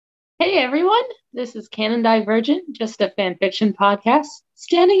Hey everyone, this is Canon Divergent, just a fan fiction podcast,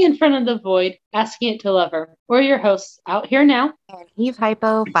 standing in front of the void, asking it to love her. We're your hosts out here now. And Eve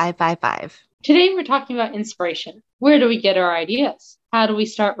Hypo 555. Today we're talking about inspiration. Where do we get our ideas? How do we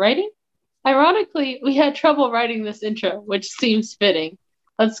start writing? Ironically, we had trouble writing this intro, which seems fitting.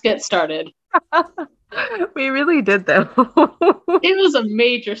 Let's get started. We really did, though. It was a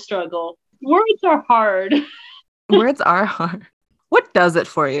major struggle. Words are hard. Words are hard. What does it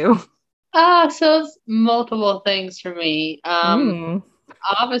for you? So it's multiple things for me. Obviously,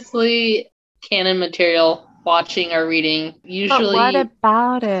 canon material, watching or reading. But what Usually,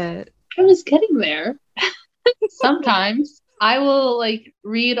 about it? I was getting there. Sometimes I will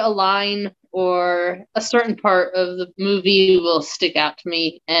read a line or a certain part of the movie will stick out to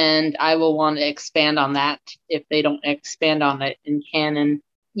me and I will want to expand on that if they don't expand on it in canon.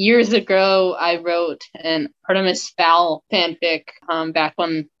 Years ago, I wrote an Artemis Fowl fanfic back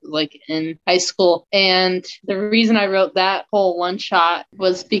when, in high school. And the reason I wrote that whole one shot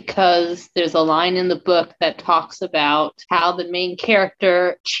was because there's a line in the book that talks about how the main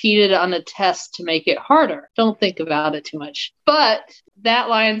character cheated on a test to make it harder. Don't think about it too much. But that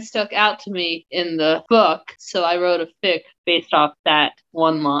line stuck out to me in the book, so I wrote a fic based off that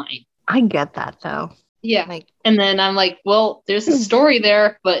one line. I get that, though. Yeah. And then I'm like, well, there's a story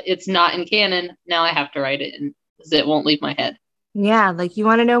there, but it's not in canon. Now I have to write it because it won't leave my head. Yeah, you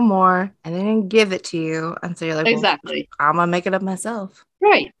want to know more, and they didn't give it to you. And so you're like, Exactly. Well, I'm going to make it up myself.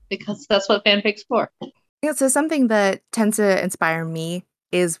 Right, because that's what fanfic's for. Yeah, so something that tends to inspire me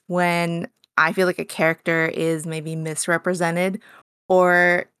is when I feel like a character is maybe misrepresented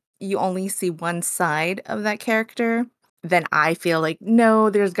or you only see one side of that character. Then I feel like,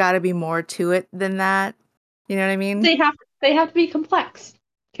 no, there's got to be more to it than that. You know what I mean? They have to be complex.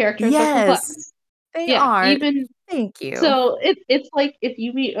 Characters are complex. Yes, they Yeah, are. even Thank you. so it's like if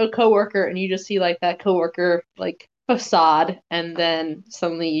you meet a coworker and you just see that coworker facade and then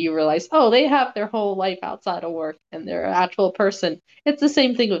suddenly you realize, oh, they have their whole life outside of work and they're an actual person. It's the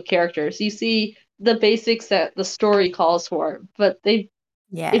same thing with characters. You see the basics that the story calls for, but if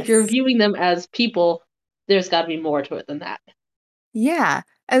you're Yes. viewing them as people, there's got to be more to it than that. Yeah,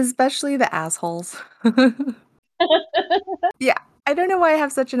 especially the assholes. Yeah, I don't know why I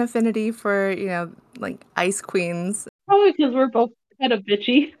have such an affinity for, ice queens. Probably because we're both kind of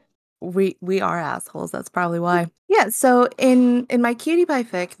bitchy. We are assholes. That's probably why. Yeah. So in my cutie pie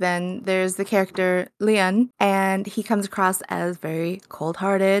fic, then there's the character Leon, and he comes across as very cold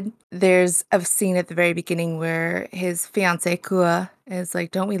hearted. There's a scene at the very beginning where his fiance Kua is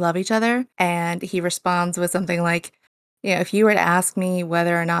like, "Don't we love each other?" And he responds with something like, if you were to ask me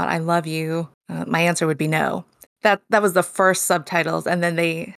whether or not I love you, my answer would be no." That was the first subtitles, and then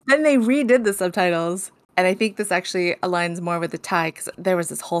they redid the subtitles. And I think this actually aligns more with the Thai because there was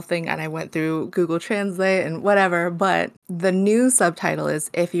this whole thing and I went through Google Translate and whatever. But the new subtitle is,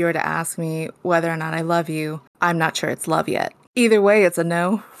 if you were to ask me whether or not I love you, I'm not sure it's love yet. Either way, it's a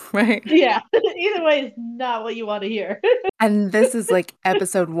no, right? Yeah. Either way is not what you want to hear. And this is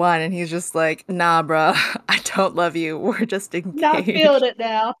episode 1 and he's just like, nah, bruh, I don't love you. We're just Not feeling engaged. it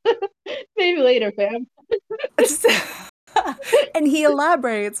now. Maybe later, fam. And he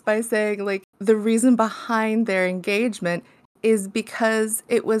elaborates by saying, the reason behind their engagement is because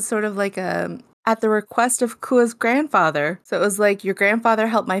it was sort of at the request of Kua's grandfather. So it was like, your grandfather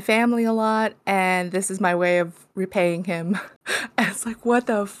helped my family a lot, and this is my way of repaying him. And it's like, what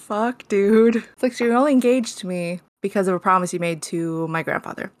the fuck, dude? It's like, so you're only engaged to me because of a promise you made to my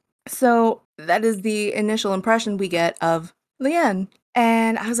grandfather. So that is the initial impression we get of Leanne.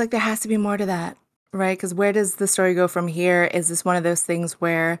 And I was like, there has to be more to that. Right, because where does the story go from here? Is this one of those things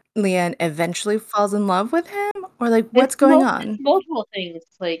where Leanne eventually falls in love with him? Or what's going It's on? multiple things.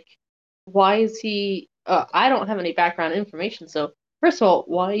 Why is he? I don't have any background information. So first of all,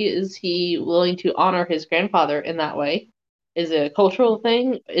 why is he willing to honor his grandfather in that way? Is it a cultural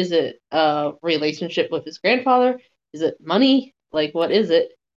thing? Is it a relationship with his grandfather? Is it money? What is it?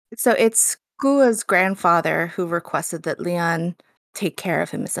 So it's Gua's grandfather who requested that Leon take care of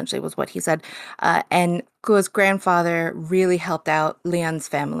him, essentially, was what he said. And Gua's grandfather really helped out Leon's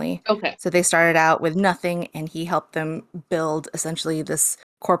family. Okay. So they started out with nothing, and he helped them build essentially this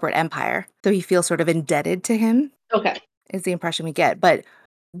corporate empire. So he feels sort of indebted to him, Okay. is the impression we get. But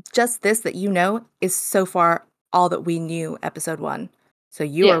just this that is so far all that we knew episode 1. So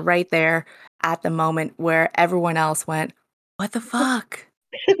you Yeah. are right there at the moment where everyone else went, what the fuck?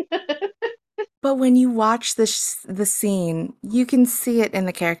 But when you watch the scene, you can see it in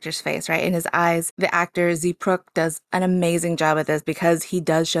the character's face, right? In his eyes. The actor Zeepruk does an amazing job at this because he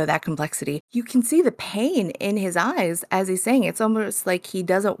does show that complexity. You can see the pain in his eyes as he's saying it. It's almost like he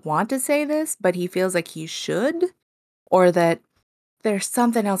doesn't want to say this, but he feels like he should, or that there's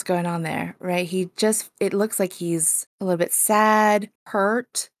something else going on there, right? It looks like he's a little bit sad,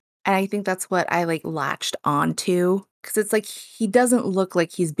 hurt. And I think that's what I like latched onto. Because it's like he doesn't look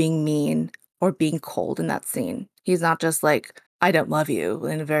like he's being mean or being cold in that scene. He's not just like, I don't love you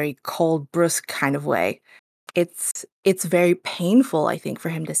in a very cold, brusque kind of way. It's very painful, I think, for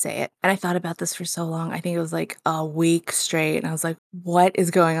him to say it. And I thought about this for so long. I think it was like a week straight. And I was like, what is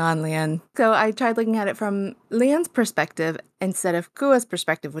going on, Leon? So I tried looking at it from Leon's perspective instead of Kua's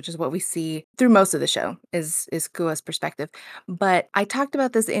perspective, which is what we see through most of the show is Kua's perspective. But I talked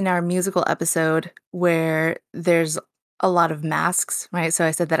about this in our musical episode where there's a lot of masks, right? So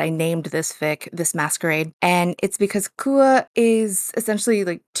I said that I named this fic, this masquerade, and it's because Kua is essentially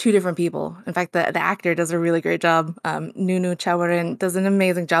like two different people. In fact, the actor does a really great job. Nunu Chawarin does an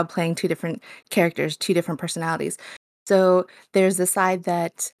amazing job playing two different characters, two different personalities. So there's the side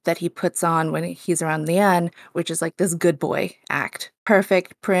that he puts on when he's around Lian, which is like this good boy act.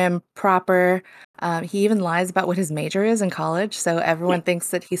 Perfect, prim, proper. He even lies about what his major is in college. So everyone thinks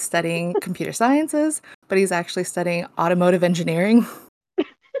that he's studying computer sciences, but he's actually studying automotive engineering.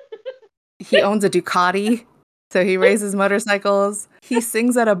 He owns a Ducati, so he races motorcycles. He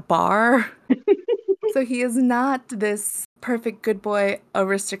sings at a bar. So he is not this perfect good boy,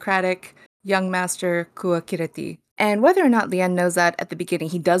 aristocratic young master Kua Kireti. And whether or not Lian knows that at the beginning,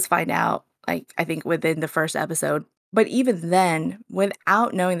 he does find out, like, I think within the first episode. But even then,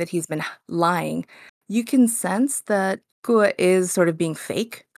 without knowing that he's been lying, you can sense that Kua is sort of being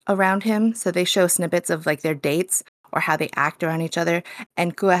fake around him. So they show snippets of like their dates or how they act around each other.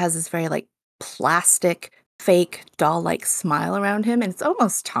 And Kua has this very like plastic, fake, doll-like smile around him. And it's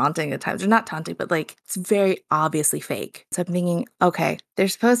almost taunting at times. Or not taunting, but like it's very obviously fake. So I'm thinking, okay, they're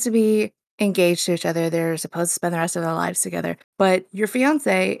supposed to be engaged to each other. They're supposed to spend the rest of their lives together. But your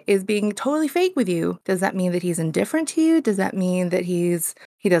fiance is being totally fake with you. Does that mean that he's indifferent to you? Does that mean that he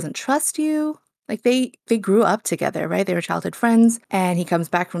doesn't trust you? Like they grew up together, right? They were childhood friends, and he comes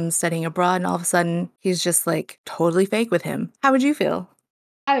back from studying abroad, and all of a sudden he's just like totally fake with him. How would you feel?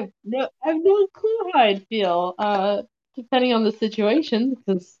 I've no clue how I'd feel. Depending on the situation,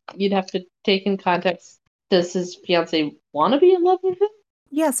 because you'd have to take in context. Does his fiance want to be in love with him?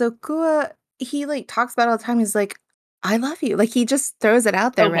 Yeah, so Kua, he like talks about it all the time. He's like, I love you. Like he just throws it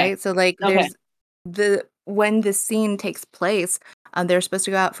out there, Okay. right? So like Okay. there's when this scene takes place, they're supposed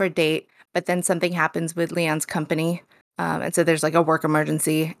to go out for a date, but then something happens with Leon's company. And so there's like a work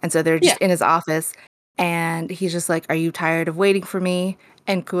emergency. And so they're Yeah. just in his office, and he's just like, are you tired of waiting for me?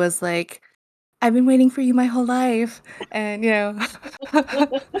 And Kua's like, I've been waiting for you my whole life. And,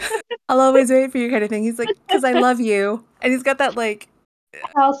 I'll always wait for you kind of thing. He's like, because I love you. And he's got that like,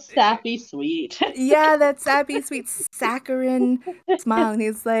 How sappy sweet. yeah, that sappy, sweet saccharine smile. And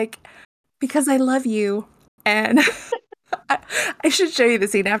he's like, because I love you. And I, I should show you the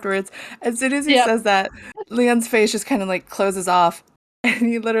scene afterwards. As soon as he Yep. says that, Leon's face just kind of like closes off and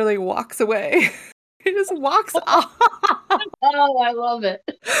he literally walks away. He just walks off. Oh, I love it.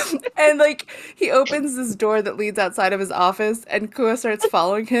 And like he opens this door that leads outside of his office, and Kua starts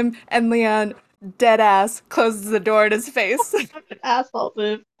following him, and Leon, dead ass, closes the door in his face. Such an asshole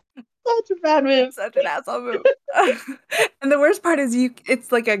move. Such a bad move. Such an asshole move. And the worst part is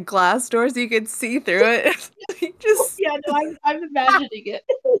it's like a glass door, so you can see through it. He just Yeah, no, I'm imagining it.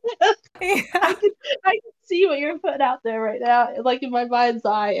 yeah. I can see what you're putting out there right now, like in my mind's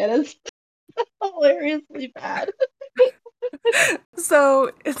eye, and it's hilariously bad.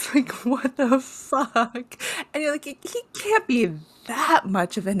 So it's like, what the fuck? And you're like, he can't be that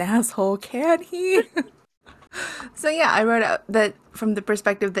much of an asshole, can he? So yeah, I wrote out that from the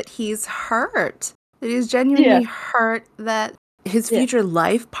perspective that he's hurt, that he's genuinely hurt that his future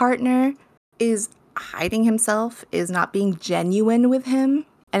life partner is hiding himself, is not being genuine with him.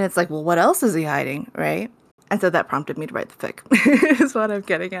 And it's like, well, what else is he hiding, right? And so that prompted me to write the fic, is what I'm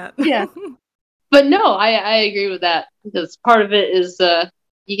getting at. Yeah. But no, I agree with that, because part of it is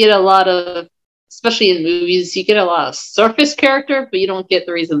you get a lot of, especially in movies, you get a lot of surface character, but you don't get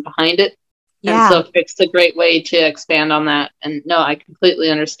the reason behind it. Yeah. And so Fic's a great way to expand on that. And no, I completely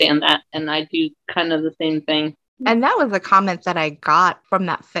understand that. And I do kind of the same thing. And that was a comment that I got from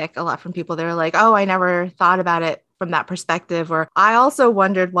that fic a lot from people. They were like, oh, I never thought about it from that perspective. Or I also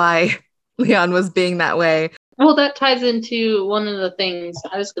wondered why Leon was being that way. Well, that ties into one of the things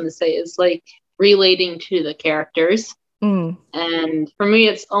I was going to say is like relating to the characters. Mm. And for me,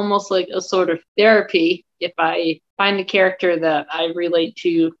 it's almost like a sort of therapy. If I find a character that I relate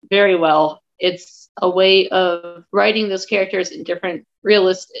to very well, it's a way of writing those characters in different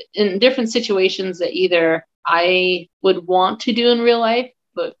situations that either I would want to do in real life,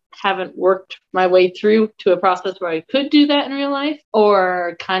 but haven't worked my way through to a process where I could do that in real life,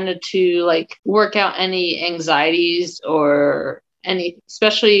 or kind of to like work out any anxieties or any,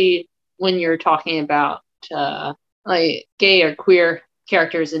 especially when you're talking about like gay or queer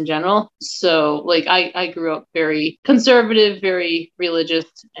characters in general. So like I grew up very conservative, very religious,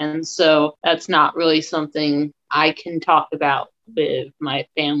 and so that's not really something I can talk about with my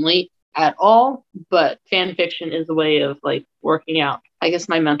family at all. But fan fiction is a way of like working out, I guess,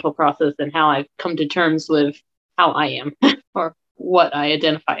 my mental process and how I've come to terms with how I am or what I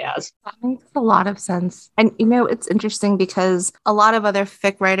identify as. That makes a lot of sense. And it's interesting because a lot of other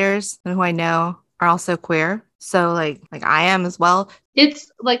fic writers who I know are also queer. So like I am as well.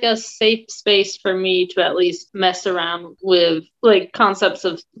 It's like a safe space for me to at least mess around with like concepts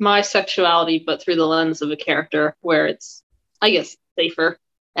of my sexuality, but through the lens of a character where it's, I guess, safer.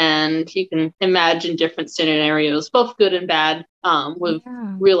 And you can imagine different scenarios, both good and bad, with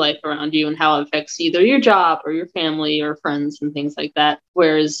real life around you and how it affects either your job or your family or friends and things like that.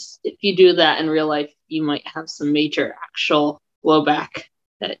 Whereas if you do that in real life, you might have some major actual blowback.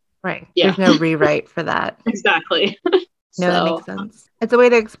 Right. Yeah. There's no rewrite for that. Exactly. No, that makes sense. It's a way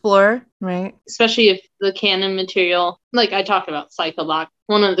to explore, right? Especially if the canon material, like I talked about Psycholock,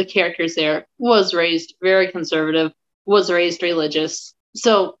 one of the characters there was raised very conservative, was raised religious.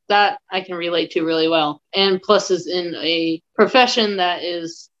 So that I can relate to really well. And plus is in a profession that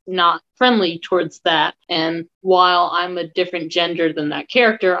is not friendly towards that. And while I'm a different gender than that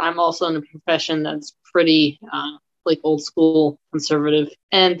character, I'm also in a profession that's pretty like old school conservative,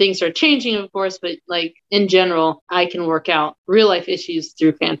 and things are changing, of course, but like in general, I can work out real life issues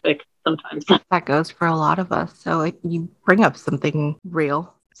through fanfic sometimes. That goes for a lot of us. So like you bring up something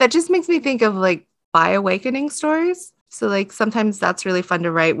real. That just makes me think of like bi awakening stories. So like sometimes that's really fun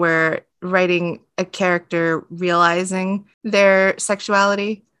to write, where writing a character realizing their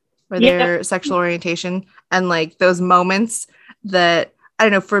sexuality or their sexual orientation, and like those moments that, I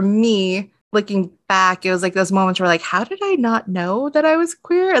don't know, for me, looking back, it was like those moments where like, how did I not know that I was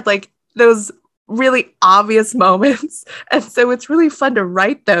queer? And like those really obvious moments. And so it's really fun to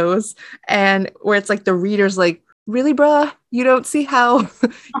write those, and where it's like the reader's like, really, bruh, you don't see how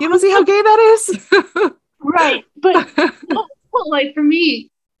you don't see how gay that is. Right. But well, like for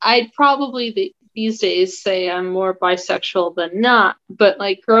me, I'd probably these days say I'm more bisexual than not. But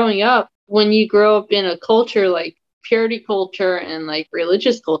like growing up, when you grow up in a culture like purity culture and like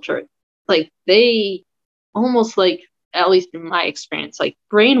religious culture, like they almost like, at least in my experience, like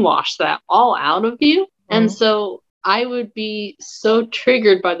brainwash that all out of you. And so I would be so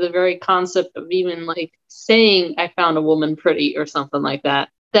triggered by the very concept of even like saying I found a woman pretty or something like that,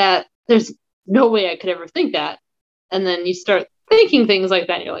 that there's no way I could ever think that. And then you start thinking things like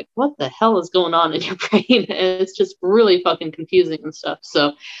that, and you're like, what the hell is going on in your brain? And it's just really fucking confusing and stuff.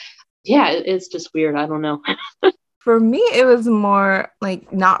 So yeah, it's just weird. I don't know. For me, it was more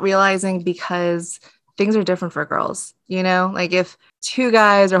like not realizing, because things are different for girls, like if two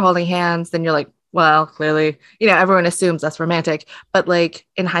guys are holding hands, then you're like, well, clearly, everyone assumes that's romantic. But like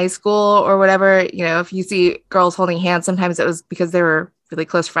in high school or whatever, if you see girls holding hands, sometimes it was because they were really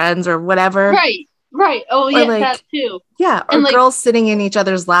close friends or whatever. Right. Oh, Or yeah, like, that too. Yeah. Or and like, girls sitting in each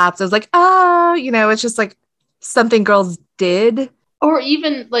other's laps. It was like, oh, it's just like something girls did. Or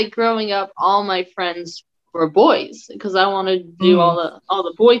even like growing up, all my friends were boys because I wanted to do all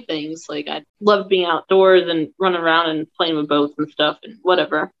the boy things. Like I loved being outdoors and running around and playing with boats and stuff and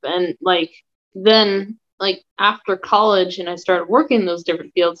whatever. And like then like after college and I started working in those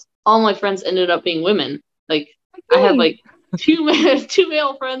different fields, all my friends ended up being women. Like I have like two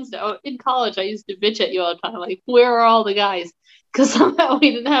male friends now. In college, I used to bitch at you all the time, like, where are all the guys? Because somehow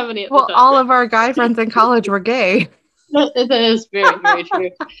we didn't have any at the time. All of our guy friends in college were gay. That is very, very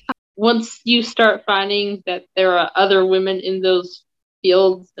true. Once you start finding that there are other women in those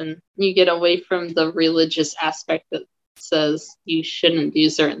fields, and you get away from the religious aspect that says you shouldn't do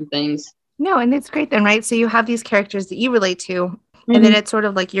certain things. No, and it's great then, right? So you have these characters that you relate to, and then it's sort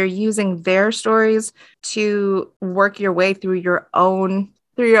of like you're using their stories to work your way through your own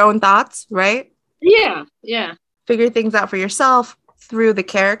thoughts, right? Yeah. Figure things out for yourself through the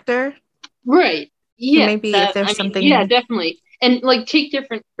character. Right. Yeah. So maybe if there's something. Yeah, definitely. And like take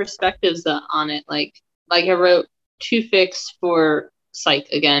different perspectives on it. Like I wrote 2 fics for Psych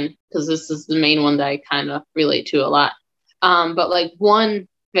again, because this is the main one that I kind of relate to a lot. But like one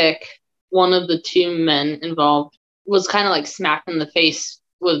fic, one of the 2 men involved was kind of like smacked in the face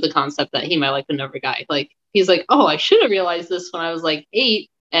with the concept that he might like another guy. Like, he's like, oh, I should have realized this when I was like 8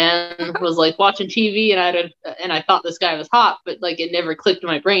 and was like watching TV and I thought this guy was hot, but like it never clicked in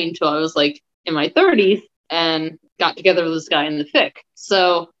my brain until I was like in my 30s and got together with this guy in the fic.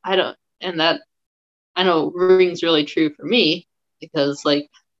 So I know rings really true for me because like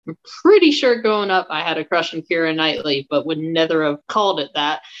I'm pretty sure growing up I had a crush on Keira Knightley, but would never have called it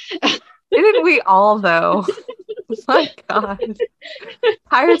that. Didn't we all though? My God.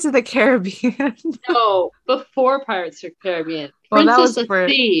 Pirates of the Caribbean. No, before Pirates of the Caribbean. Well, that Princess was of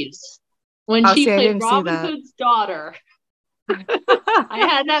Thieves. When she I played didn't see Robin that. Hood's daughter. I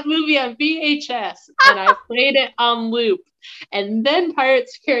had that movie on VHS and I played it on loop. And then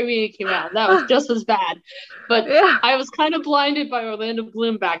Pirates of the Caribbean came out. That was just as bad. But Yeah. I was kind of blinded by Orlando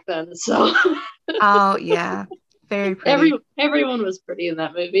Bloom back then. So Oh, yeah. Very pretty. everyone was pretty in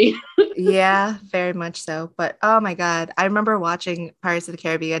that movie. Yeah, very much so. But oh my God, I remember watching Pirates of the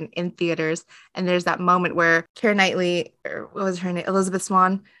Caribbean in theaters, and there's that moment where Keira Knightley, or what was her name? Elizabeth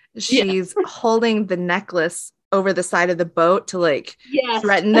Swann, she's holding the necklace over the side of the boat to like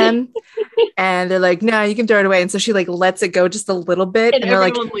threaten them. And they're like, no, you can throw it away. And so she like lets it go just a little bit. And they're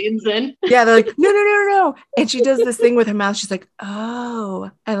like, leans in. Yeah, they're like, no. And she does this thing with her mouth. She's like, oh,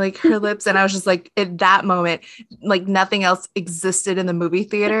 and like her lips. And I was just like, at that moment, like nothing else existed in the movie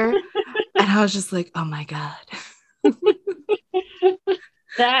theater. And I was just like, oh my God.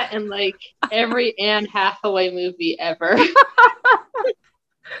 That and like every Anne Hathaway movie ever.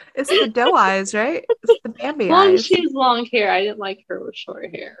 It's the doe eyes, right? It's the Bambi Long eyes. as she has long hair. I didn't like her with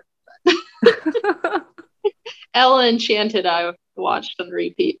short hair. Ella Enchanted I watched on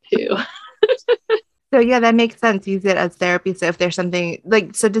repeat too. So yeah, that makes sense. Use it as therapy. So if there's something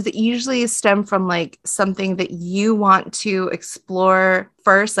like, so does it usually stem from like something that you want to explore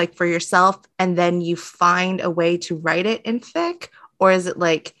first, like for yourself, and then you find a way to write it in fic? Or is it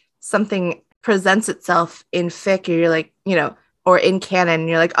like something presents itself in fic or you're like, you know, or in canon, and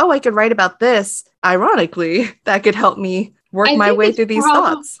you're like, oh, I could write about this. Ironically, that could help me work my way through these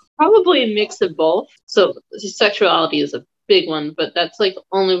thoughts. Probably a mix of both. So sexuality is a big one, but that's like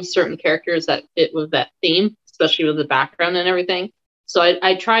only with certain characters that fit with that theme, especially with the background and everything. So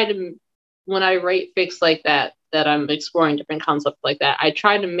I try to, when I write fics like that I'm exploring different concepts like that, I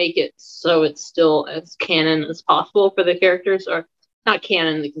try to make it so it's still as canon as possible for the characters, or not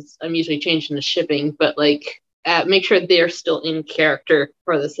canon because I'm usually changing the shipping, but like make sure they're still in character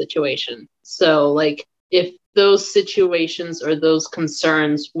for the situation. So like if those situations or those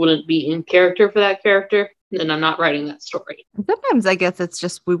concerns wouldn't be in character for that character, then I'm not writing that story. Sometimes I guess it's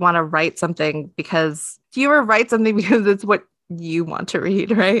just we want to write something because you ever write something because it's what you want to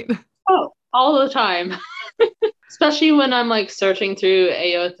read, right? Oh, all the time. Especially when I'm like searching through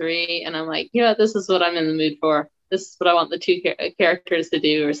AO3 and I'm like, you know, this is what I'm in the mood for. This is what I want the two characters to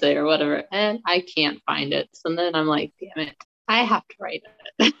do or say or whatever. And I can't find it. So then I'm like, damn it, I have to write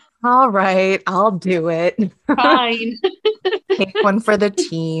it. All right, I'll do it. Fine. Take one for the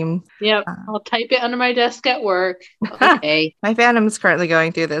team. Yep, I'll type it under my desk at work. Okay. My fandom is currently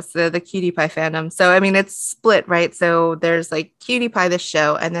going through this, the Cutie Pie fandom. So, I mean, it's split, right? So there's like Cutie Pie, the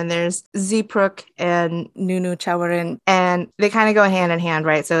show, and then there's Zeepruk and Nunu Chawarin, and they kind of go hand in hand,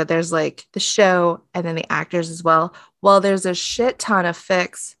 right? So there's like the show and then the actors as well. Well, there's a shit ton of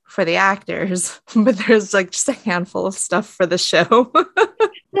fics for the actors, but there's like just a handful of stuff for the show.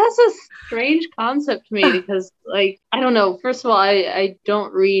 That's a strange concept to me because, like, I don't know. First of all, I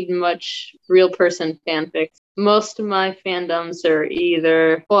don't read much real person fanfics. Most of my fandoms are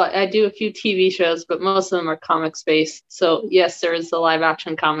either, well, I do a few TV shows, but most of them are comics based. So yes, there is the live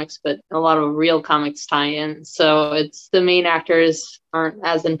action comics, but a lot of real comics tie in. So it's the main actors aren't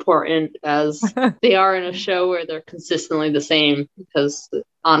as important as they are in a show where they're consistently the same, because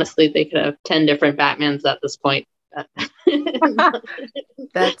honestly, they could have 10 different Batmans at this point.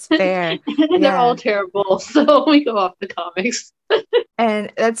 That's fair. And they're all terrible, so we go off the comics.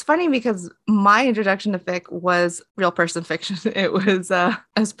 And that's funny because my introduction to fic was real person fiction. It was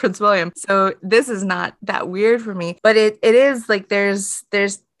as Prince William. So this is not that weird for me, but it is like there's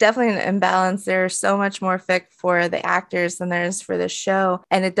definitely an imbalance. There's so much more fic for the actors than there is for the show.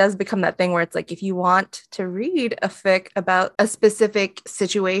 And it does become that thing where it's like, if you want to read a fic about a specific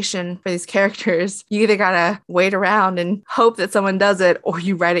situation for these characters, you either gotta wait around and hope that someone does it, or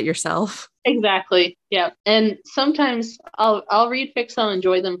you write it yourself. Exactly. Yeah. And sometimes I'll read fics, I'll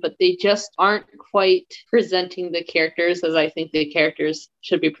enjoy them, but they just aren't quite presenting the characters as I think the characters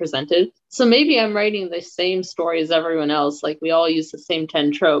should be presented. So maybe I'm writing the same story as everyone else. Like we all use the same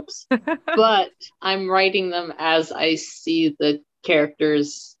 10 tropes, but I'm writing them as I see the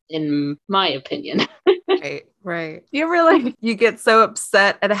characters in my opinion. Right. Right. You ever like you get so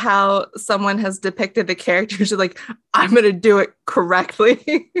upset at how someone has depicted the characters, you're like, I'm gonna do it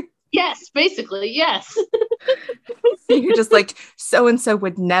correctly. Yes, basically, yes. You're just like, so and so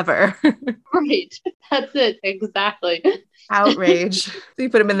would never. Right. That's it. Exactly. Outrage. So you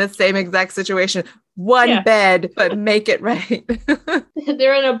put them in the same exact situation. One Yeah. bed, but make it right.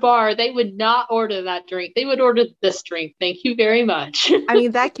 They're in a bar. They would not order that drink. They would order this drink. Thank you very much. I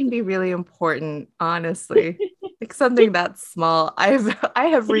mean, that can be really important, honestly. Like something that small. I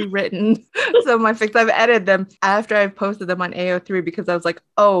have rewritten some of my fics. I've edited them after I've posted them on AO3 because I was like,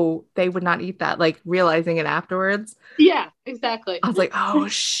 oh, they would not eat that. Like realizing it afterwards. Yeah, exactly. I was like, oh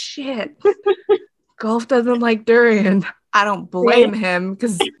shit. Golf doesn't like durian. I don't blame Right. him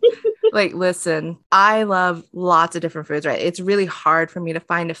because like, listen, I love lots of different foods, right? It's really hard for me to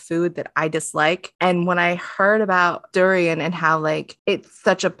find a food that I dislike. And when I heard about durian and how like it's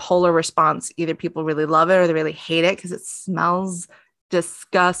such a polar response, either people really love it or they really hate it because it smells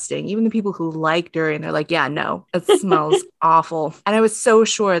disgusting. Even the people who like durian, they're like, yeah, no, it smells awful. And I was so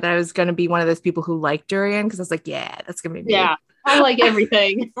sure that I was going to be one of those people who like durian because I was like, yeah, that's going to be me. Yeah. I like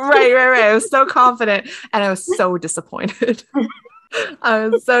everything. Right. I was so confident and I was so disappointed. I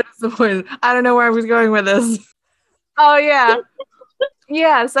was so disappointed. I don't know where I was going with this. Oh yeah.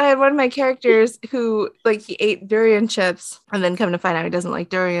 Yeah. So I had one of my characters who like he ate durian chips and then come to find out he doesn't like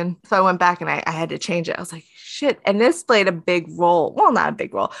durian. So I went back and I had to change it. I was like, shit. And this played a big role. Well, not a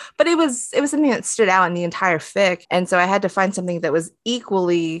big role, but it was something that stood out in the entire fic. And so I had to find something that was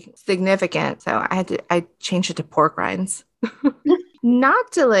equally significant. So I changed it to pork rinds.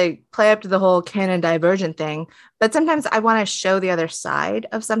 Not to like play up to the whole canon divergent thing, but sometimes I want to show the other side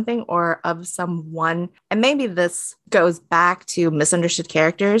of something or of someone. And maybe this goes back to misunderstood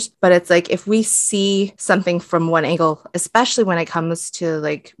characters, but it's like if we see something from one angle, especially when it comes to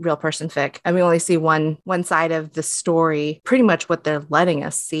like real person fic, and we only see one side of the story, pretty much what they're letting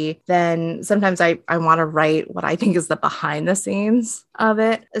us see, then sometimes I want to write what I think is the behind the scenes of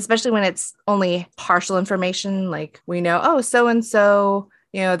it, especially when it's only partial information. Like we know, oh, so and so,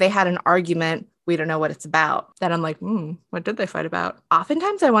 they had an argument. We don't know what it's about. Then I'm like, what did they fight about?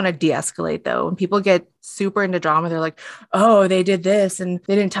 Oftentimes I want to de-escalate though. When people get super into drama, they're like, oh, they did this and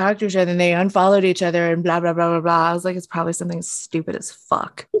they didn't talk to each other and they unfollowed each other and blah, blah, blah, blah, blah. I was like, it's probably something stupid as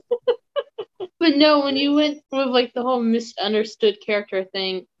fuck. But no, when you went with like the whole misunderstood character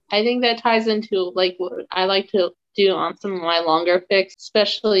thing, I think that ties into like what I like to do on some of my longer fics,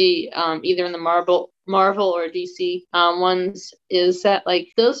 especially either in the Marvel or DC ones, is that like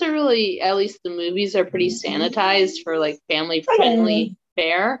those are really, at least the movies are pretty sanitized for like family friendly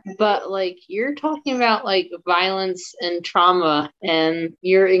fare, but like you're talking about like violence and trauma and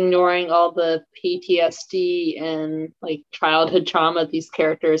you're ignoring all the PTSD and like childhood trauma these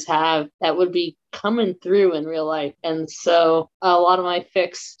characters have that would be coming through in real life. And so a lot of my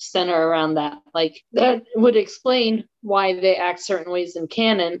fics center around that. Like that would explain why they act certain ways in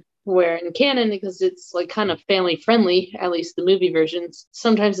canon, where in canon, because it's like kind of family friendly, at least the movie versions,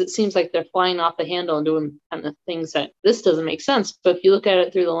 sometimes it seems like they're flying off the handle and doing kind of things that this doesn't make sense. But if you look at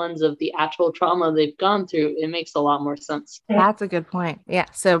it through the lens of the actual trauma they've gone through, it makes a lot more sense. That's a good point. Yeah.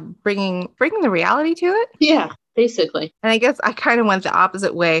 So bringing the reality to it. Yeah. Basically. And I guess I kind of went the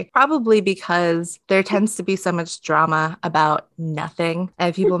opposite way, probably because there tends to be so much drama about nothing.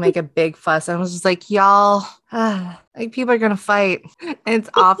 And people make a big fuss. I was just like, y'all, like people are going to fight. And it's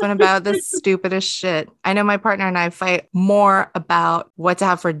often about the stupidest shit. I know my partner and I fight more about what to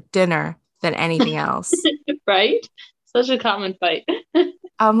have for dinner than anything else. Right? Such a common fight.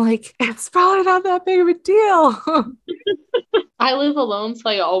 I'm like, it's probably not that big of a deal. I live alone, so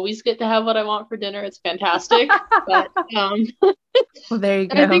I always get to have what I want for dinner. It's fantastic. But well, there you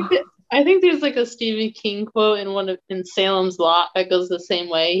go. I think there's like a Stephen King quote in Salem's Lot that goes the same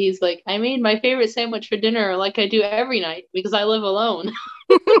way. He's like, I made my favorite sandwich for dinner like I do every night because I live alone.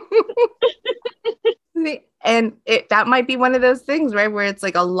 And that might be one of those things, right? Where it's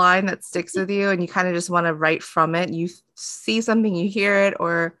like a line that sticks with you and you kind of just want to write from it. You see something, you hear it,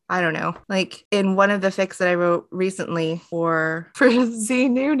 or I don't know. Like in one of the fics that I wrote recently for Z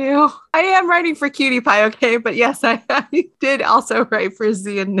Nunu, I am writing for Cutie Pie, okay? But yes, I did also write for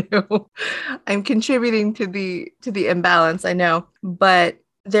Z and Nu. I'm contributing to the imbalance, I know. But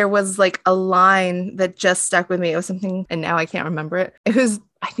there was like a line that just stuck with me. It was something, and now I can't remember it.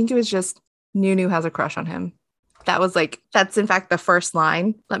 I think it was just Nunu has a crush on him. That was like, that's in fact the first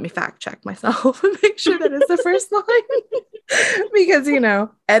line. Let me fact check myself and make sure that is the first line. Because,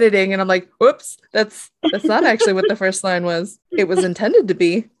 editing, and I'm like, whoops, that's not actually what the first line was. It was intended to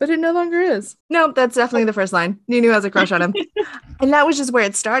be, but it no longer is. No, that's definitely the first line. Nunu has a crush on him. And that was just where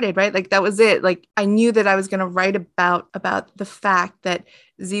it started, right? Like, that was it. Like, I knew that I was going to write about the fact that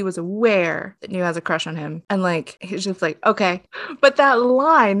Z was aware that Nunu has a crush on him. And like, he's just like, okay. But that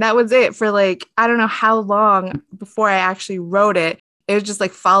line, that was it for like, I don't know how long before I actually wrote it. It was just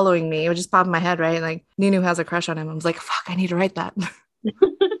like following me. It was just popping in my head, right? Like, Nunu has a crush on him. I was like, fuck, I need to write that.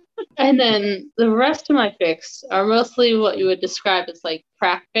 And then the rest of my fics are mostly what you would describe as like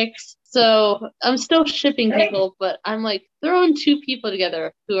crack fics. So I'm still shipping people, but I'm like throwing two people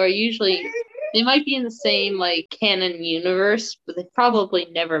together who are usually, they might be in the same like canon universe, but they probably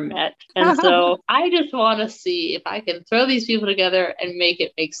never met. And so I just want to see if I can throw these people together and make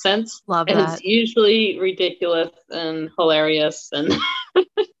it make sense. Love and that. It's usually ridiculous and hilarious. And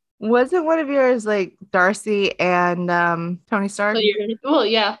wasn't one of yours like Darcy and Tony Stark? Well,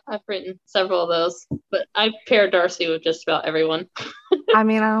 yeah, I've written several of those, but I pair Darcy with just about everyone. I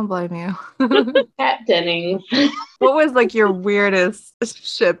mean, I don't blame you. Pat Dennings. What was like your weirdest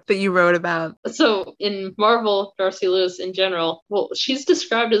ship that you wrote about? So in Marvel, Darcy Lewis in general, well, she's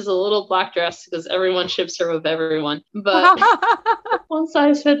described as a little black dress because everyone ships her with everyone, but one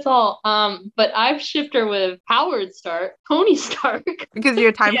size fits all. But I've shipped her with Howard Stark, Tony Stark. Because you're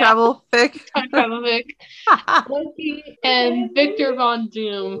a time travel fic? Time travel fic. Loki and Victor Von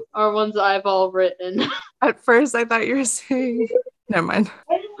Doom are ones I've all written. At first, I thought you were saying... Never mind.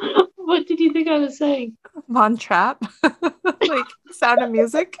 What did you think I was saying? Von Trapp? Like Sound of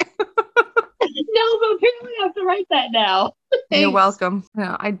Music? No, but apparently I have to write that now. You're welcome.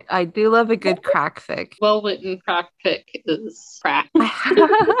 No, I do love a good crack fic. Well-written crack fic is crack.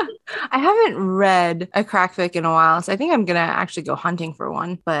 I haven't read a crack fic in a while, so I think I'm gonna actually go hunting for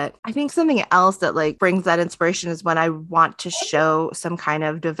one. But I think something else that like brings that inspiration is when I want to show some kind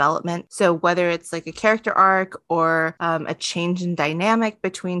of development. So whether it's like a character arc or a change in dynamic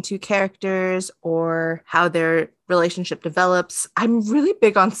between two characters or how their relationship develops, I'm really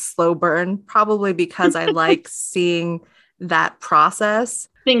big on slow burn, probably because I like seeing that process.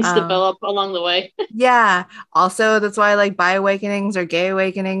 Things develop along the way. Yeah. Also, that's why I like bi awakenings or gay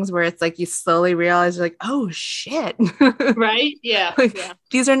awakenings, where it's like you slowly realize you're like, oh shit. Right? Yeah. Like, yeah.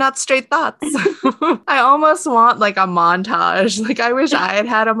 These are not straight thoughts. I almost want like a montage. Like I wish I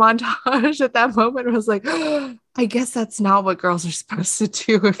had a montage at that moment. I was like, I guess that's not what girls are supposed to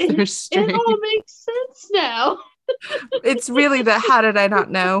do if they're straight. It all makes sense now. It's really the how did I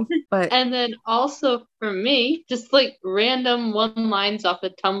not know? But and then also for me, just like random one lines off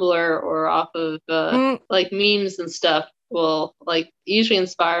of Tumblr or off of like memes and stuff will like usually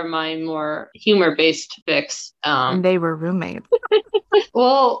inspire my more humor-based fics. And they were roommates.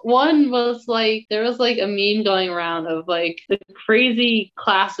 Well, one was like there was like a meme going around of like the crazy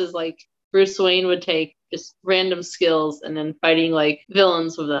classes like Bruce Wayne would take, just random skills and then fighting like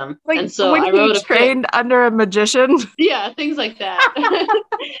villains with them. Like and so when I wrote he trained under a magician. Yeah, things like that.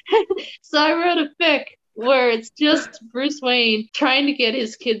 So I wrote a fic where it's just Bruce Wayne trying to get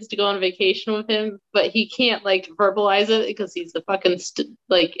his kids to go on vacation with him, but he can't like verbalize it because he's the fucking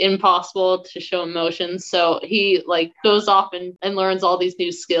like impossible to show emotions. So he like goes off and learns all these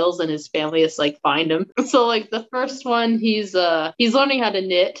new skills, and his family is like find him. So like the first one, he's learning how to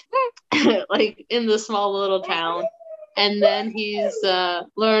knit, like in the small little town. And then he's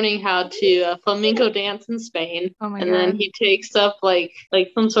learning how to flamenco dance in Spain. Oh my and God. Then he takes up like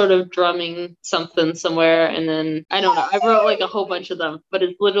some sort of drumming something somewhere. And then I don't know. I wrote like a whole bunch of them, but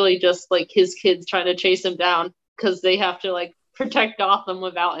it's literally just like his kids trying to chase him down because they have to like protect Gotham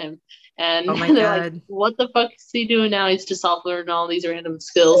without him. And oh my they're God. like, what the fuck is he doing now? He's just off learning all these random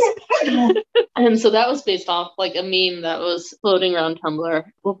skills. And so that was based off like a meme that was floating around Tumblr.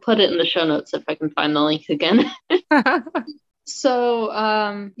 We'll put it in the show notes if I can find the link again.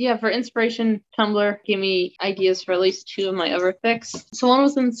 So, yeah, for inspiration, Tumblr gave me ideas for at least two of my other fics. So one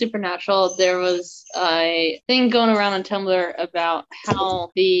was in Supernatural. There was a thing going around on Tumblr about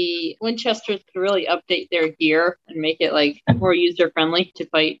how the Winchesters could really update their gear and make it like more user-friendly to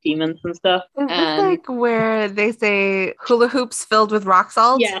fight demons and stuff. Is this like where they say hula hoops filled with rock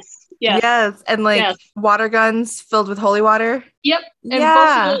salt? Yes. Yes. Yes. And like Yes. water guns filled with holy water. Yep. And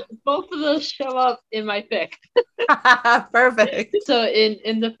Yeah. both of those show up in my fic. Perfect. So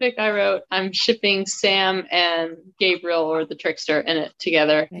in the fic I wrote, I'm shipping Sam and Gabriel, or the trickster, in it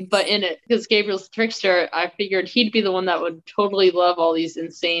together. Nice. But in it, because Gabriel's the trickster, I figured he'd be the one that would totally love all these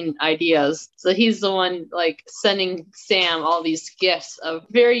insane ideas. So he's the one like sending Sam all these gifts of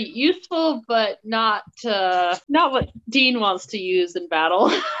very useful, but not what Dean wants to use in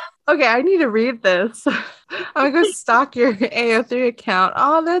battle. Okay, I need to read this. I'm gonna go stalk your AO3 account.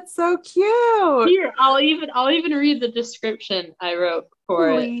 Oh, that's so cute. Here, I'll even read the description I wrote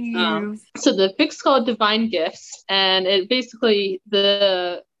for Please. it. So the fic's called Divine Gifts, and it basically,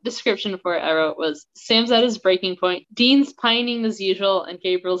 the description for it I wrote was: Sam's at his breaking point, Dean's pining as usual, and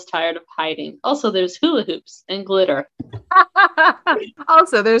Gabriel's tired of hiding. Also, there's hula hoops and glitter.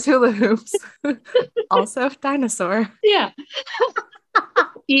 Also, there's hula hoops. Also, dinosaur. Yeah.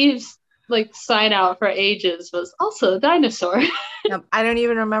 Eve's like sign out for ages was also a dinosaur. Yep, I don't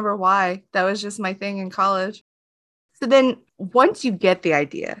even remember why. That was just my thing in college. So then once you get the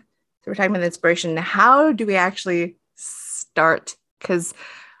idea, so we're talking about inspiration, how do we actually start? Because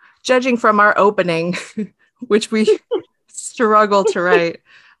judging from our opening, which we struggle to write,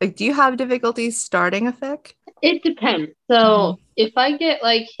 like, do you have difficulties starting a fic? It depends. So if I get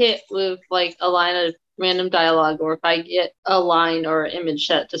like hit with like a line of random dialogue, or if I get a line or image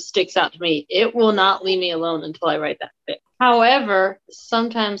that just sticks out to me, it will not leave me alone until I write that fic. However,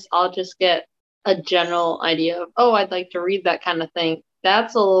 sometimes I'll just get a general idea of, oh, I'd like to read that kind of thing.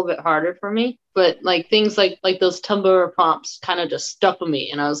 That's a little bit harder for me. But like things like those Tumblr prompts kind of just stuck with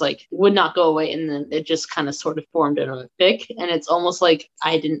me, and I was like, would not go away, and then it just kind of sort of formed into a fic, and it's almost like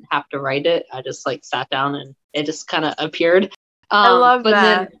I didn't have to write it. I just like sat down and it just kind of appeared. I love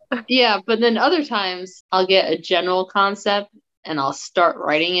that. But then other times I'll get a general concept and I'll start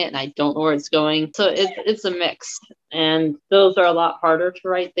writing it and I don't know where it's going. So it's a mix, and those are a lot harder to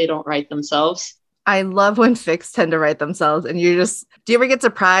write. They don't write themselves. I love when fics tend to write themselves, and do you ever get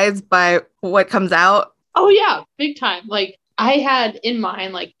surprised by what comes out? Oh yeah, big time. Like I had in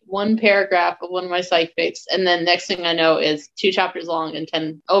mind like one paragraph of one of my psych fics, and then next thing I know is 2 chapters long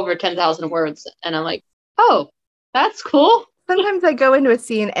and over 10,000 words. And I'm like, oh, that's cool. Sometimes I go into a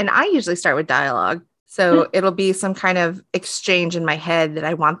scene and I usually start with dialogue. So it'll be some kind of exchange in my head that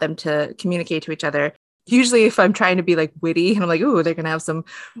I want them to communicate to each other. Usually if I'm trying to be like witty and I'm like, ooh, they're going to have some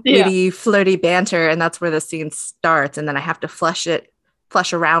witty, flirty banter. And that's where the scene starts. And then I have to flush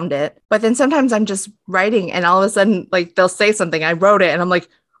around it. But then sometimes I'm just writing and all of a sudden like they'll say something. I wrote it and I'm like,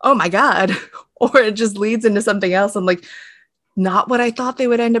 oh my God. Or it just leads into something else. I'm like, not what I thought they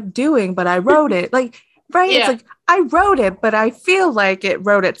would end up doing, but I wrote it. Like, right. Yeah. It's like, I wrote it, but I feel like it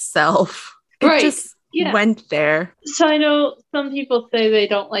wrote itself. It just went there. So I know some people say they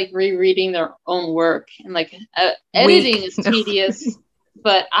don't like rereading their own work, and like editing is tedious,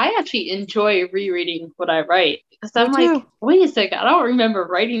 but I actually enjoy rereading what I write, because I'm like, wait a second, I don't remember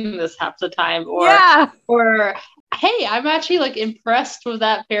writing this half the time, or hey, I'm actually like impressed with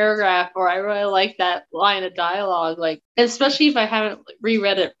that paragraph, or I really like that line of dialogue. Like, especially if I haven't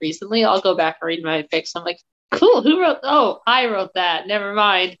reread it recently, I'll go back and read my fics. I'm like, cool, who wrote? Oh, I wrote that. Never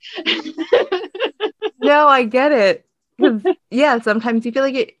mind. No, I get it. Yeah, sometimes you feel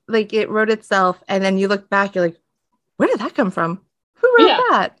like it wrote itself, and then you look back, you're like, where did that come from? Who wrote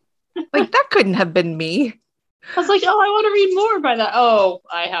that? Like, that couldn't have been me. I was like, oh, I want to read more by that. Oh,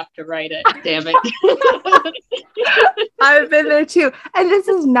 I have to write it. Damn it. I've been there too. And this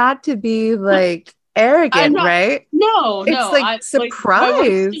is not to be like arrogant, right? No, it's like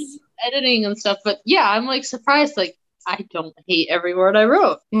surprise. Like, editing and stuff, but yeah, I'm like surprised. Like, I don't hate every word I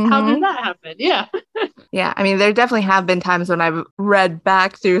wrote. How did that happen? Yeah. Yeah, I mean, there definitely have been times when I've read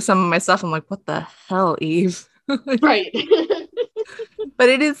back through some of my stuff. I'm like, what the hell, Eve? Right. But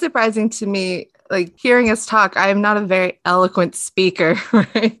it is surprising to me, like hearing us talk. I am not a very eloquent speaker,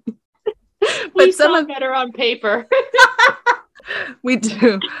 right? But some better on paper. We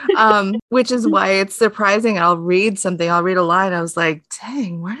do, which is why it's surprising. I'll read a line. I was like,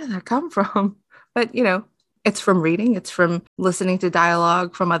 dang, where did that come from? But, you know, it's from reading. It's from listening to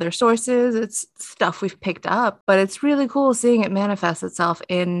dialogue from other sources. It's stuff we've picked up. But it's really cool seeing it manifest itself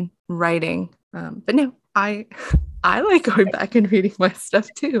in writing. But no, I like going back and reading my stuff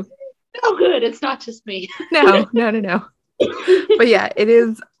too. Oh, good. It's not just me. No. But yeah, it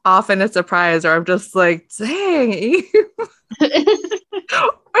is often a surprise, or I'm just like, dang, Eve.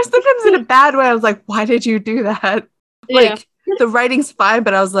 Or sometimes in a bad way, I was like, why did you do that? Like, the writing's fine,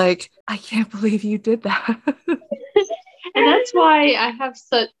 but I was like, I can't believe you did that. And that's why I have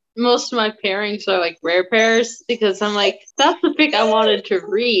most of my pairings are like rare pairs because I'm like, that's the fic I wanted to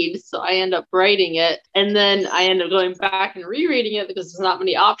read. So I end up writing it. And then I end up going back and rereading it because there's not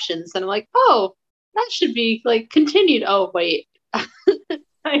many options. And I'm like, oh, that should be like continued. Oh, wait.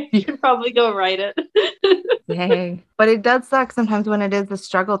 I should probably go write it. Dang. But it does suck sometimes when it is a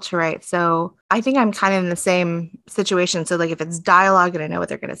struggle to write. So I think I'm kind of in the same situation. So like if it's dialogue and I know what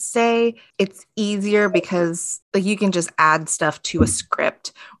they're going to say, it's easier because like you can just add stuff to a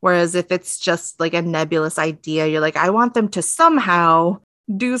script. Whereas if it's just like a nebulous idea, you're like, I want them to somehow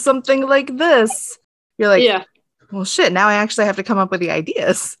do something like this. You're like, Yeah. well, shit, now I actually have to come up with the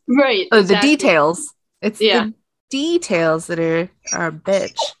ideas. Right. The Exactly. details. It's the details that are a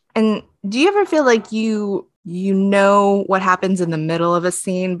bitch. And do you ever feel like you know what happens in the middle of a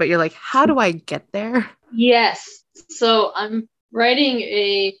scene, but you're like, how do I get there? Yes. So I'm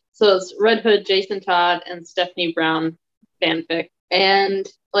writing so it's Red Hood, Jason Todd, and Stephanie Brown fanfic. And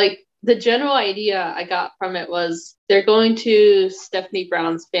like the general idea I got from it was they're going to Stephanie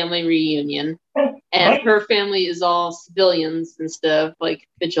Brown's family reunion, and her family is all civilians instead of like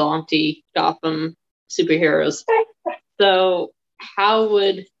vigilante Gotham superheroes. So how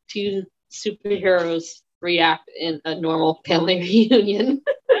would two superheroes react in a normal family reunion?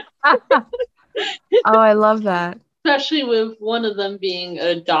 Oh, I love that. Especially with one of them being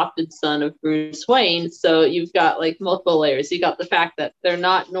an adopted son of Bruce Wayne. So you've got like multiple layers. You got the fact that they're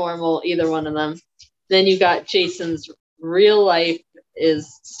not normal, either one of them. Then you got Jason's real life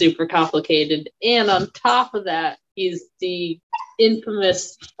is super complicated. And on top of that, he's the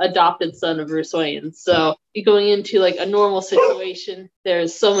infamous adopted son of Bruce Wayne. So you're going into like a normal situation.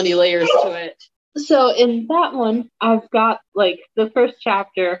 There's so many layers to it. So in that one, I've got like the first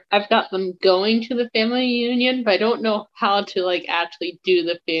chapter, I've got them going to the family reunion, but I don't know how to like actually do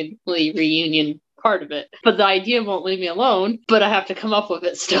the family reunion part of it. But the idea won't leave me alone, but I have to come up with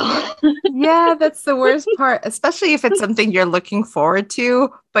it still. Yeah, that's the worst part, especially if it's something you're looking forward to,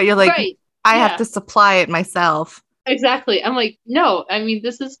 but you're like, right. I have to supply it myself. Exactly. I'm like, no, I mean,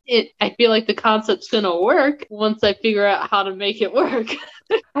 this is it. I feel like the concept's going to work once I figure out how to make it work.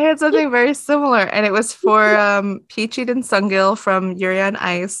 I had something very similar, and it was for Peachy and Sungil from Yuri on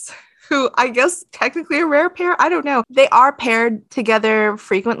Ice, who I guess technically a rare pair. I don't know. They are paired together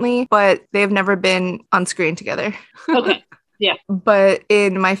frequently, but they've never been on screen together. Okay. Yeah. But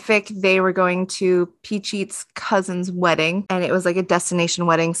in my fic, they were going to Peachy's cousin's wedding, and it was like a destination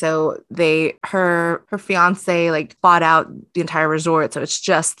wedding. So her fiance like bought out the entire resort. So it's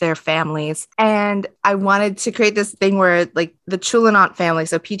just their families. And I wanted to create this thing where like the Chulinant family,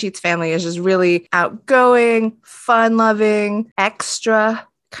 so Peachy's family is just really outgoing, fun loving, extra,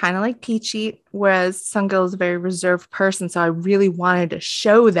 kind of like Peachy, whereas Sungil is a very reserved person. So I really wanted to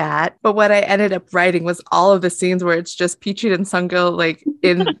show that. But what I ended up writing was all of the scenes where it's just Peachy and Sungil like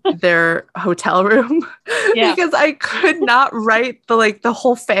in their hotel room. Yeah. Because I could not write the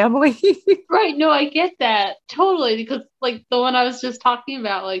whole family. Right. No, I get that. Totally. Because like the one I was just talking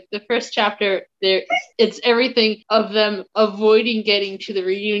about, like the first chapter, it's everything of them avoiding getting to the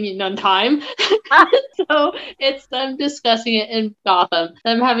reunion on time. So it's them discussing it in Gotham,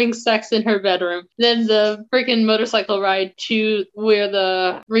 them having sex in her bedroom, then the freaking motorcycle ride to where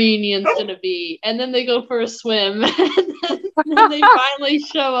the reunion's gonna be, and then they go for a swim, and then they finally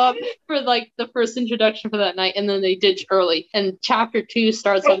show up for like the first introduction for that night, and then they ditch early. And chapter 2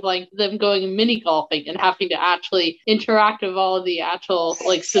 starts with like them going mini golfing and having to actually interact with all of the actual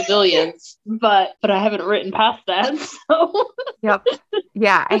like civilians. But I haven't written past that. So yep.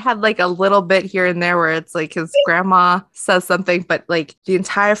 Yeah, I had like a little bit here and there where it's like his grandma says something, but like the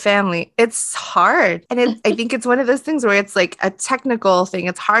entire family, it's hard. And I think it's one of those things where it's like a technical thing.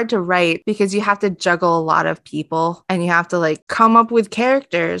 It's hard to write because you have to juggle a lot of people and you have to like come up with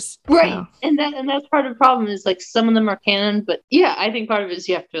characters. Right. So. And that's part of the problem is like some of them are canon, but yeah, I think part of it is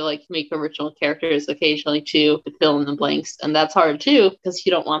you have to like make original characters occasionally too to fill in the blanks. And that's hard too because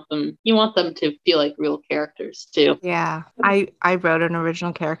you want them to feel like real characters too. Yeah. I wrote an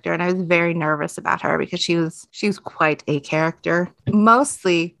original character and I was very nervous about her because she was quite a character.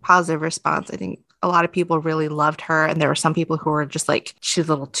 Mostly positive response. I think a lot of people really loved her, and there were some people who were just like, she's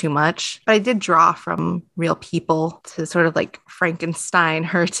a little too much. But I did draw from real people to sort of like Frankenstein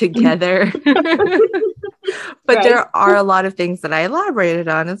her together. But right. There are a lot of things that I elaborated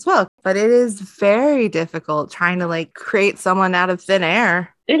on as well. But it is very difficult trying to like create someone out of thin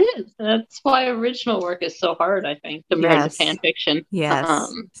air. It is. That's why original work is so hard, I think, compared to fan fiction.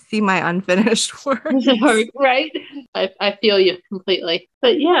 Yes. See my unfinished work. Right? I feel you completely.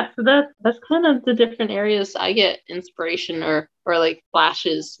 But yeah, so that's kind of the different areas I get inspiration or like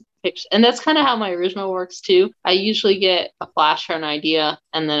flashes picture. And that's kind of how my original works too. I usually get a flash or an idea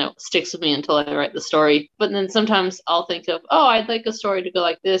and then it sticks with me until I write the story. But then sometimes I'll think of, oh, I'd like a story to go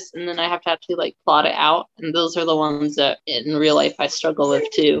like this. And then I have to actually like plot it out. And those are the ones that in real life I struggle with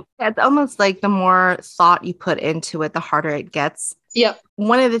too. Yeah, it's almost like the more thought you put into it, the harder it gets. Yep.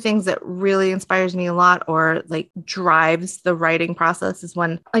 One of the things that really inspires me a lot or like drives the writing process is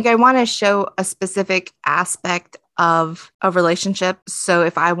when like I want to show a specific aspect of a relationship. So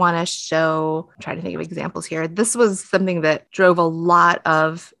if I want to show, I'm trying to think of examples here. This was something that drove a lot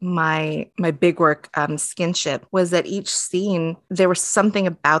of my big work, Skinship, was that each scene, there was something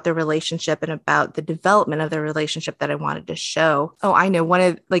about the relationship and about the development of the relationship that I wanted to show. Oh, I know. One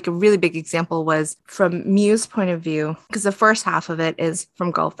of like a really big example was from Mew's point of view, because the first half of it is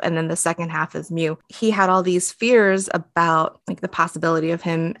from Gulf and then the second half is Mew. He had all these fears about like the possibility of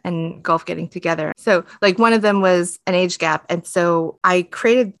him and Gulf getting together. So like one of them was an age gap. And so I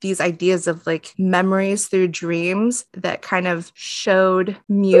created these ideas of like memories through dreams that kind of showed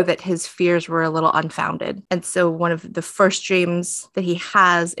Mew that his fears were a little unfounded. And so one of the first dreams that he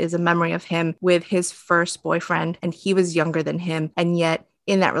has is a memory of him with his first boyfriend, and he was younger than him. And yet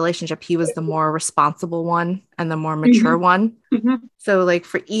in that relationship, he was the more responsible one and the more mature one. So like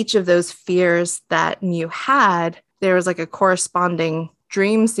for each of those fears that Mew had, there was like a corresponding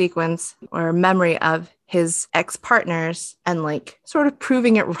dream sequence or memory of his ex-partners and like sort of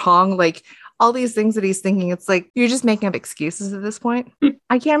proving it wrong. Like all these things that he's thinking, it's like, you're just making up excuses at this point.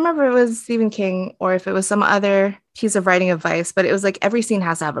 I can't remember if it was Stephen King or if it was some other piece of writing advice, but it was like every scene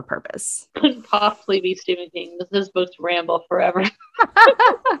has to have a purpose. Couldn't possibly be Stephen King. His books ramble forever.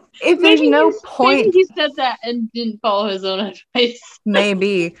 If there's no point. Maybe he said that and didn't follow his own advice.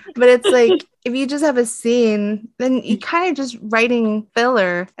 Maybe. But it's like, if you just have a scene, then you kind of just writing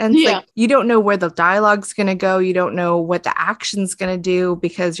filler. And it's like, you don't know where the dialogue's going to go. You don't know what the action's going to do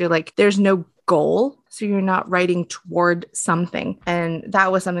because you're like, there's no goal. So you're not writing toward something. And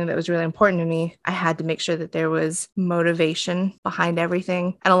that was something that was really important to me. I had to make sure that there was motivation behind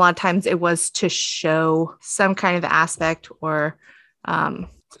everything. And a lot of times it was to show some kind of aspect or I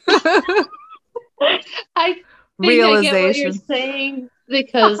realization. I get what you're saying,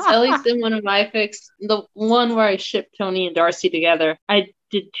 because at least in one of my fics, the one where I shipped Tony and Darcy together, I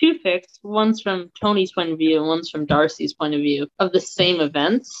did two fics. One's from Tony's point of view and one's from Darcy's point of view of the same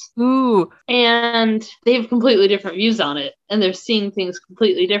events. Ooh. And they have completely different views on it. And they're seeing things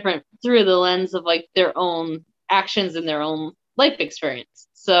completely different through the lens of like their own actions and their own life experience.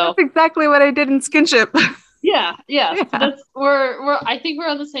 So that's exactly what I did in Skinship. Yeah. That's I think we're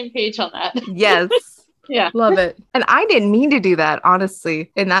on the same page on that. Yes. Yeah. Love it. And I didn't mean to do that,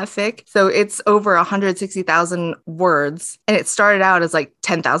 honestly, in that fic. So it's over 160,000 words. And it started out as like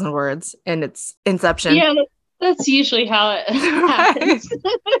 10,000 words in its inception. Yeah, that's usually how it happens.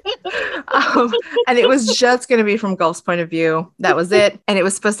 And it was just going to be from Gulf's point of view. That was it. And it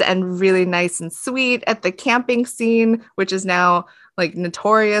was supposed to end really nice and sweet at the camping scene, which is now like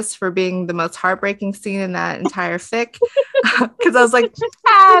notorious for being the most heartbreaking scene in that entire fic. Because I was like,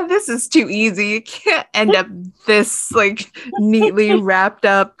 this is too easy. It can't end up this like neatly wrapped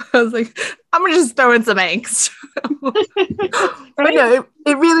up. I was like, I'm gonna just throw in some angst. But no,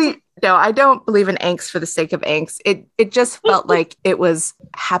 it really, no, I don't believe in angst for the sake of angst. It just felt like it was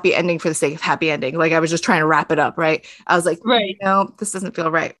happy ending for the sake of happy ending. Like I was just trying to wrap it up, right? I was like, right, no, this doesn't feel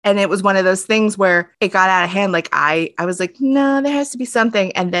right. And it was one of those things where it got out of hand. Like I was like, no, there has to be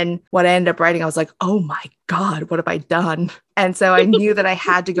something. And then what I ended up writing, I was like, oh my God, what have I done? And so I knew that I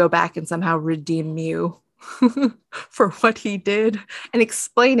had to go back and somehow redeem Mew for what he did and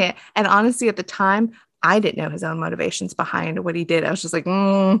explain it. And honestly, at the time, I didn't know his own motivations behind what he did. I was just like,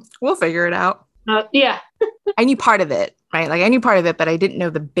 we'll figure it out. Yeah. I knew part of it, right? Like I knew part of it, but I didn't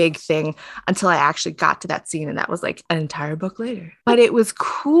know the big thing until I actually got to that scene. And that was like an entire book later. But it was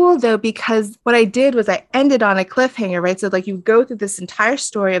cool though, because what I did was I ended on a cliffhanger, right? So like you go through this entire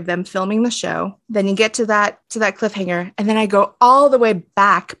story of them filming the show, then you get to that cliffhanger. And then I go all the way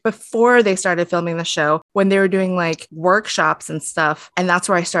back before they started filming the show when they were doing like workshops and stuff. And that's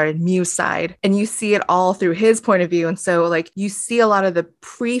where I started Mew's side. And you see it all through his point of view. And so like you see a lot of the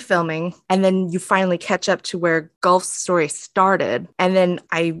pre-filming and then you finally catch up to where Gulf's story started. And then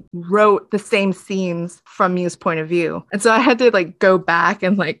I wrote the same scenes from Mew's point of view. And so I had to like go back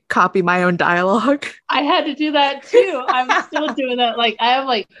and like copy my own dialogue. I had to do that too. I'm still doing that. Like I have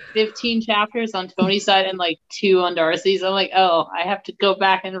like 15 chapters on Tony's side and like 2 on Darcy's. I'm like, oh, I have to go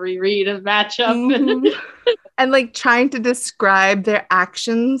back and reread and match up. Mm-hmm. And like trying to describe their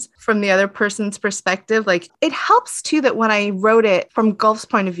actions from the other person's perspective, like it helps too that when I wrote it from Gulf's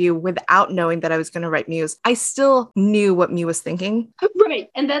point of view without knowing that I was going to write Mew's, I still knew what Mew was thinking. Right.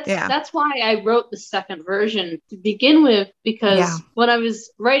 And that's why I wrote the second version to begin with, because when I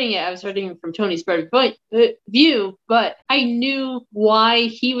was writing it, I was writing it from Tony's view, but I knew why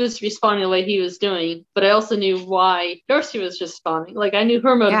he was responding the way he was doing, but I also knew why Darcy was responding. Like I knew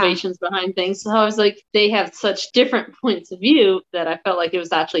her motivations behind things. So I was like, they have such different points of view that I felt like it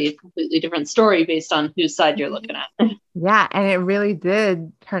was actually a completely different story based on whose side you're looking at. Yeah, and it really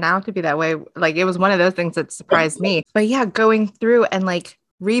did turn out to be that way. Like it was one of those things that surprised me. But yeah, going through and like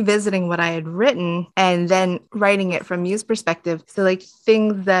revisiting what I had written and then writing it from Mew's perspective. So like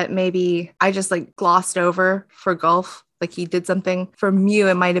things that maybe I just like glossed over for Gulf, like he did something. For Mew,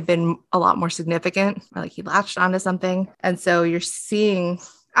 it might have been a lot more significant, or like he latched onto something. And so you're seeing,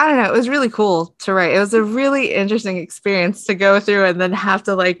 I don't know, it was really cool to write. It was a really interesting experience to go through and then have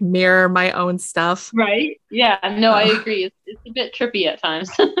to like mirror my own stuff. Right. Yeah. No, I agree. It's a bit trippy at times.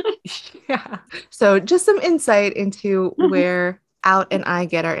 Yeah. So just some insight into where Out and I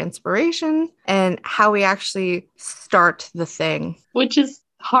get our inspiration and how we actually start the thing. Which is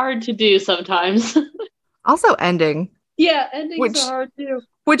hard to do sometimes. Also ending. Yeah, endings are hard too.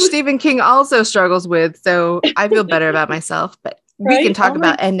 Which Stephen King also struggles with. So I feel better about myself, but we can talk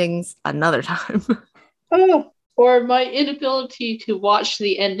about endings another time. Or my inability to watch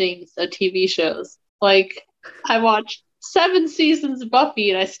the endings of TV shows. Like, I watched 7 seasons of Buffy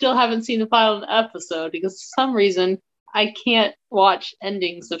and I still haven't seen the final episode because for some reason I can't watch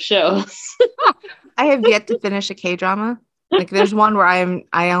endings of shows. I have yet to finish a K-drama. Like there's one where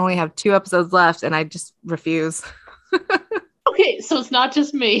I only have 2 episodes left and I just refuse. Okay, so it's not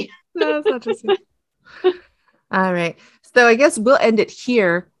just me. No, it's not just me. All right. So I guess we'll end it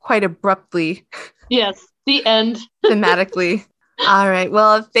here quite abruptly. Yes, the end. Thematically. All right.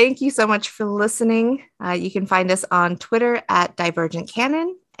 Well, thank you so much for listening. You can find us on Twitter at Divergent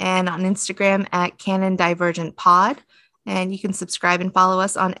Canon and on Instagram at Canon Divergent Pod. And you can subscribe and follow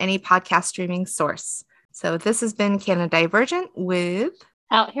us on any podcast streaming source. So this has been Canon Divergent with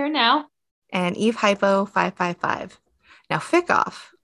Out Here Now and Eve Hypo 555. Now, fick off.